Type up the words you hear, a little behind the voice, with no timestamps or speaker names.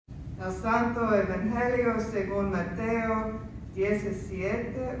El Santo Evangelio según Mateo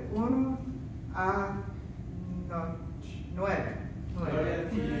 17, 1 a 9. Gloria a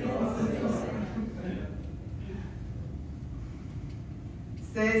ti, oh Señor.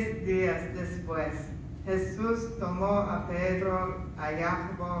 6 días después, Jesús tomó a Pedro, a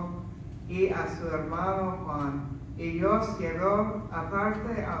Jacobo y a su hermano Juan, y los llevó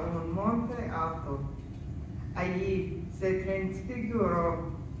aparte a un monte alto. Allí se transfiguró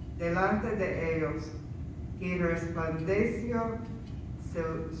delante de ellos, y resplandeció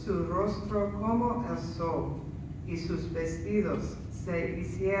su rostro como el sol, y sus vestidos se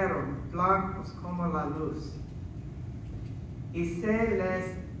hicieron blancos como la luz. Y se les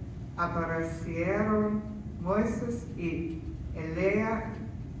aparecieron Moisés y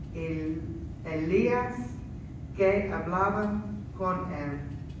Elías que hablaban con él.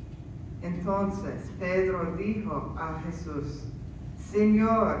 Entonces Pedro dijo a Jesús: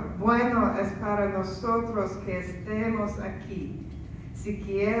 Señor, bueno es para nosotros que estemos aquí. Si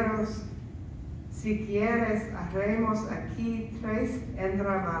quieres, haremos aquí 3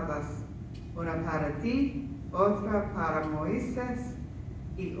 enramadas, una para ti, otra para Moisés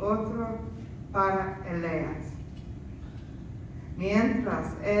y otra para Elías.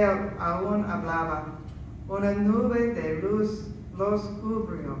 Mientras él aún hablaba, una nube de luz los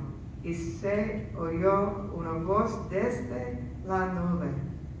cubrió y se oyó una voz desde la nube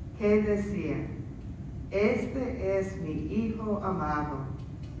que decía: Este es mi Hijo amado,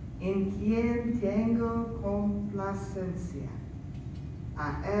 en quien tengo complacencia.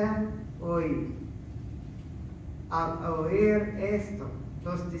 A él oíd. Al oír esto,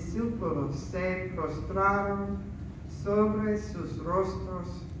 los discípulos se prostraron sobre sus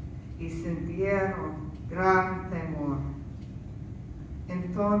rostros y sintieron gran temor.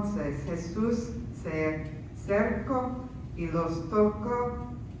 Entonces Jesús se acercó y los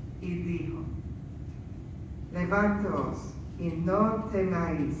tocó y dijo: Levantaos y no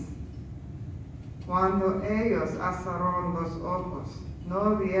temáis. Cuando ellos alzaron los ojos,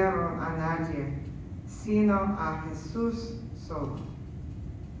 no vieron a nadie, sino a Jesús solo.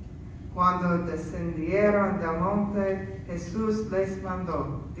 Cuando descendieron del monte, Jesús les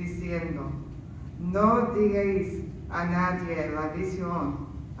mandó, diciendo: No digáis a nadie la visión,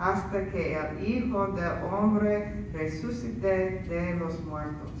 hasta que el Hijo del Hombre resucite de los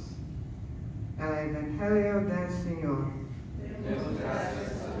muertos. El Evangelio del Señor. Demos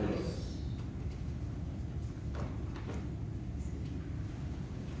gracias a Dios.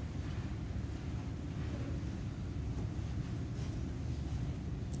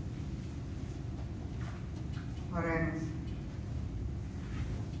 Oremos.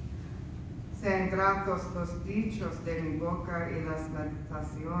 Sean gratos los dichos de mi boca y las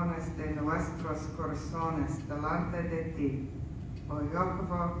meditaciones de nuestros corazones delante de ti, oh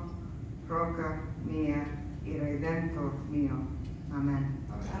Jacobo, roca mía y redentor mío. Amén.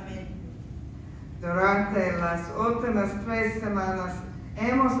 Amén. Durante las últimas 3 semanas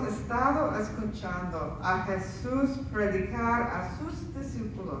hemos estado escuchando a Jesús predicar a sus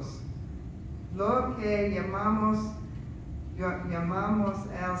discípulos lo que llamamos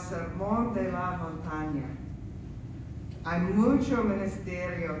el sermón de la montaña. Hay mucho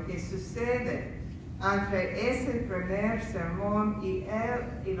ministerio que sucede entre ese primer sermón y el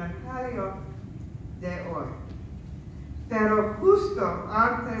Evangelio de hoy. Pero justo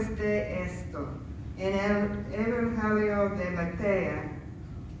antes de esto, en el Evangelio de Mateo,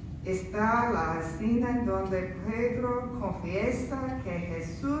 está la escena donde Pedro confiesa que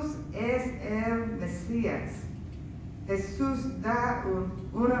Jesús es el Mesías. Jesús da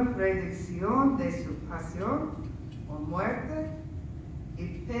una predicción de su pasión o muerte y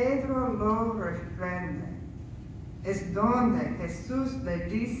Pedro lo reprende. Es donde Jesús le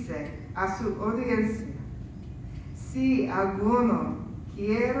dice a su audiencia: si alguno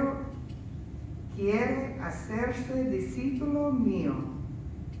quiere hacerse discípulo mío,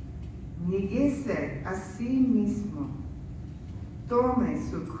 niéguese a sí mismo, tome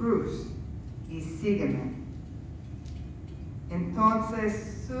su cruz y sígueme.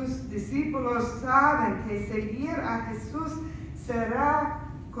 Entonces sus discípulos saben que seguir a Jesús será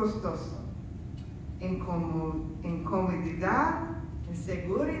costoso, en comodidad, en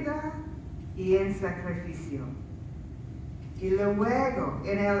seguridad y en sacrificio. Y luego,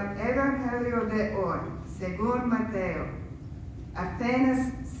 en el Evangelio de hoy, según Mateo,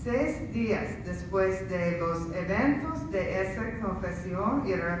 apenas 6 días después de los eventos de esa confesión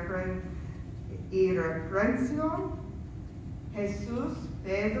y reprensión, Jesús,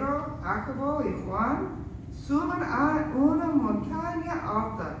 Pedro, Jacobo y Juan suben a una montaña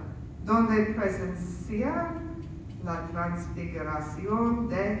alta donde presencian la transfiguración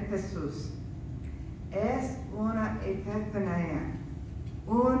de Jesús. Es una epifanía,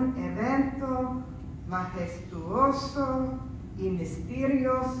 un evento majestuoso y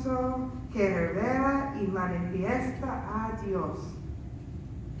misterioso que revela y manifiesta a Dios.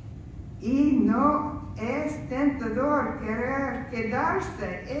 Y no es tentador querer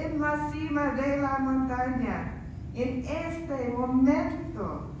quedarse en la cima de la montaña en este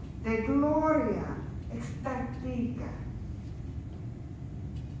momento de gloria extática.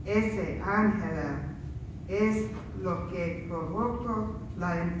 Ese ángel es lo que provocó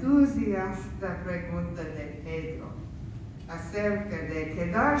la entusiasta pregunta de Pedro acerca de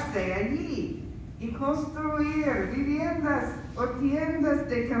quedarse allí y construir viviendas o tiendas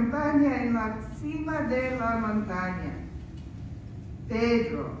de campaña en la cima de la montaña.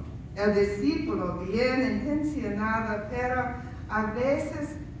 Pedro, el discípulo bien intencionado, pero a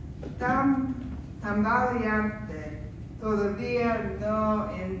veces tan tambaleante, todavía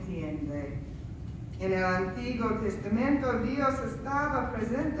no entiende. En el Antiguo Testamento Dios estaba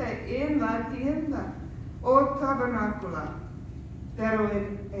presente en la tienda o tabernáculo, pero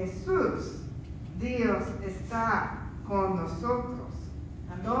en Jesús Dios está con nosotros,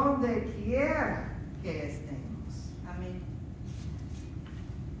 a donde quiera que estemos. Amén.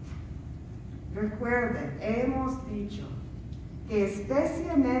 Recuerden, hemos dicho que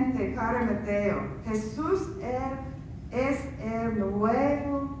especialmente para Mateo, Jesús es el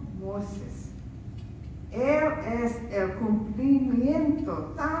nuevo Moisés. Él es el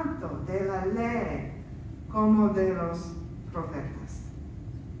cumplimiento tanto de la ley como de los profetas.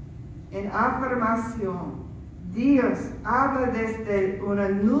 En afirmación, Dios habla desde una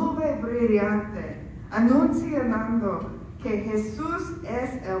nube brillante, anunciando que Jesús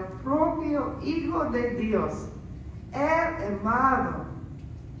es el propio Hijo de Dios, el amado,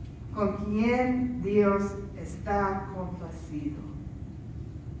 con quien Dios está complacido.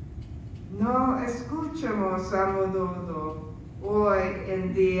 No escuchamos a menudo hoy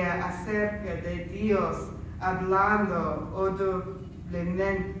en día acerca de Dios hablando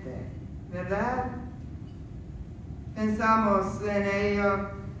audiblemente, ¿verdad? Pensamos en ello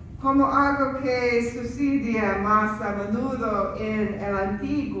como algo que sucedía más a menudo en el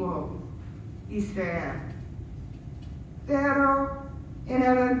antiguo Israel. Pero en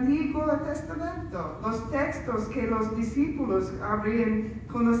el Antiguo Testamento, los textos que los discípulos habrían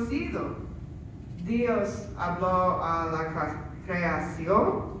conocido, Dios habló a la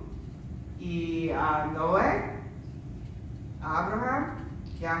creación y a Noé, Abraham,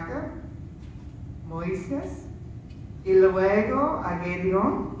 Jacob, Moisés, y luego a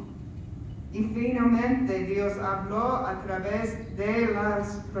Gedeón. Y finalmente Dios habló a través de los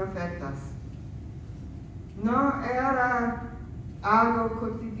profetas. No era algo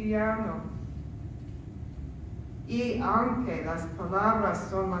cotidiano. Y aunque las palabras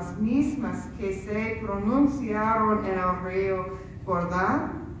son las mismas que se pronunciaron en el río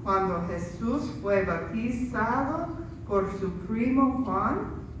Jordán cuando Jesús fue bautizado por su primo Juan,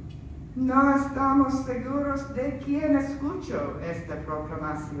 no estamos seguros de quién escuchó esta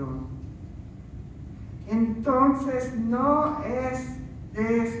proclamación. Entonces no es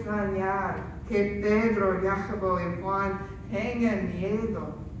de extrañar que Pedro, Jacobo y Juan tengan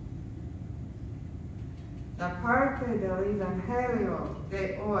miedo. La parte del Evangelio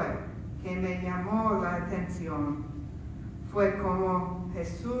de hoy que me llamó la atención fue cómo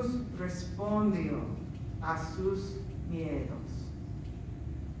Jesús respondió a sus miedos.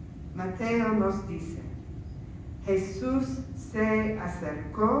 Mateo nos dice, Jesús se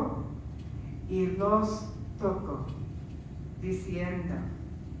acercó y los tocó, diciendo,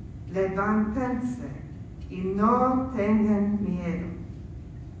 levántense y no tengan miedo.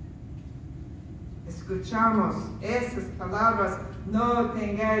 Escuchamos esas palabras, no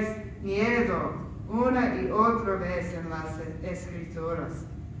tengáis miedo, una y otra vez en las Escrituras.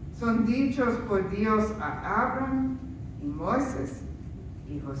 Son dichos por Dios a Abraham y Moisés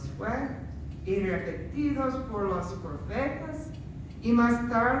y Josué y repetidos por los profetas y más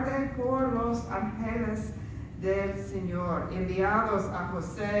tarde por los ángeles del Señor enviados a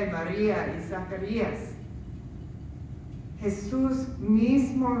José, María y Zacarías. Jesús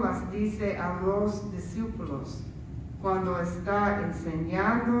mismo las dice a los discípulos cuando está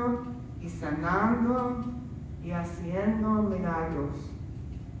enseñando y sanando y haciendo milagros.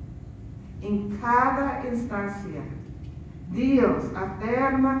 En cada instancia, Dios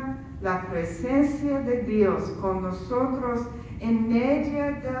afirma la presencia de Dios con nosotros en medio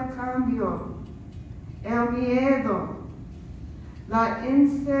del cambio, el miedo, la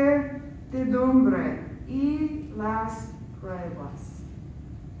incertidumbre y las pruebas.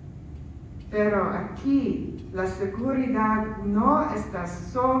 Pero aquí la seguridad no está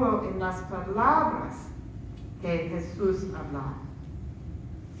solo en las palabras que Jesús habla.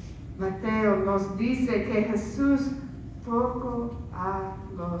 Mateo nos dice que Jesús tocó a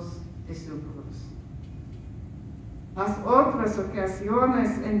los discípulos. Las otras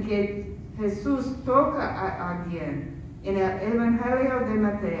ocasiones en que Jesús toca a alguien en el Evangelio de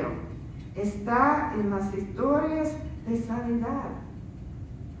Mateo está en las historias de sanidad.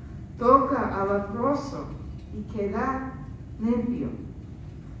 Toca al leproso y queda limpio.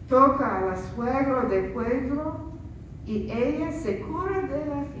 Toca a la suegra de Pedro y ella se cura de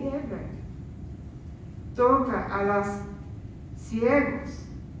la fiebre. Toca a los ciegos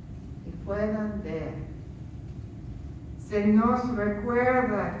y pueden ver. Se nos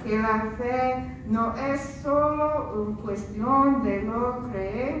recuerda que la fe no es solo una cuestión de lo que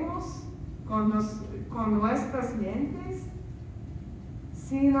creemos con nuestras mentes,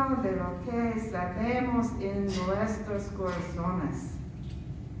 sino de lo que sabemos en nuestros corazones.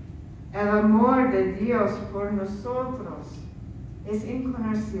 El amor de Dios por nosotros es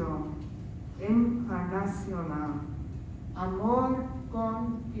encarnacional, amor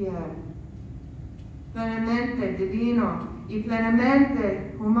con piel, plenamente divino y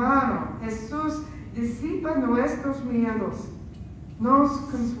plenamente humano. Jesús disipa nuestros miedos, nos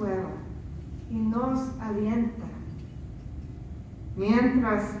consuela y nos alienta.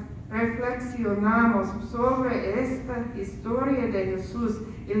 Mientras reflexionamos sobre esta historia de Jesús,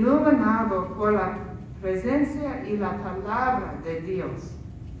 iluminado por la presencia y la palabra de Dios,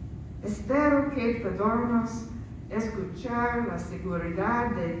 espero que podamos escuchar la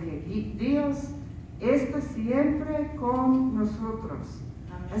seguridad de que Dios está siempre con nosotros,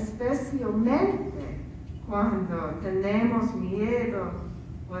 especialmente cuando tenemos miedo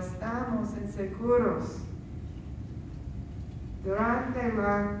o estamos inseguros. Durante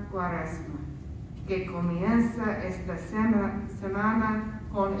la Cuaresma, que comienza esta semana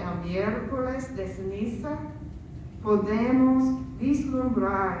con el miércoles de ceniza, podemos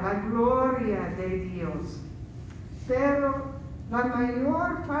vislumbrar la gloria de Dios. Pero la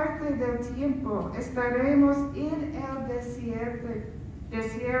mayor parte del tiempo estaremos en el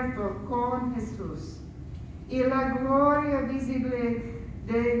desierto con Jesús. Y la gloria visible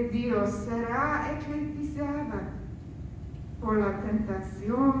de Dios será eclipsada por la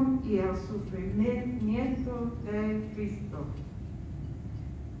tentación y el sufrimiento de Cristo.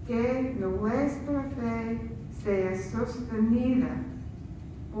 Que nuestra fe sea sostenida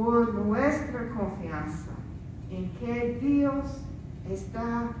por nuestra confianza en que Dios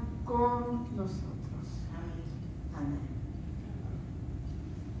está con nosotros. Amén.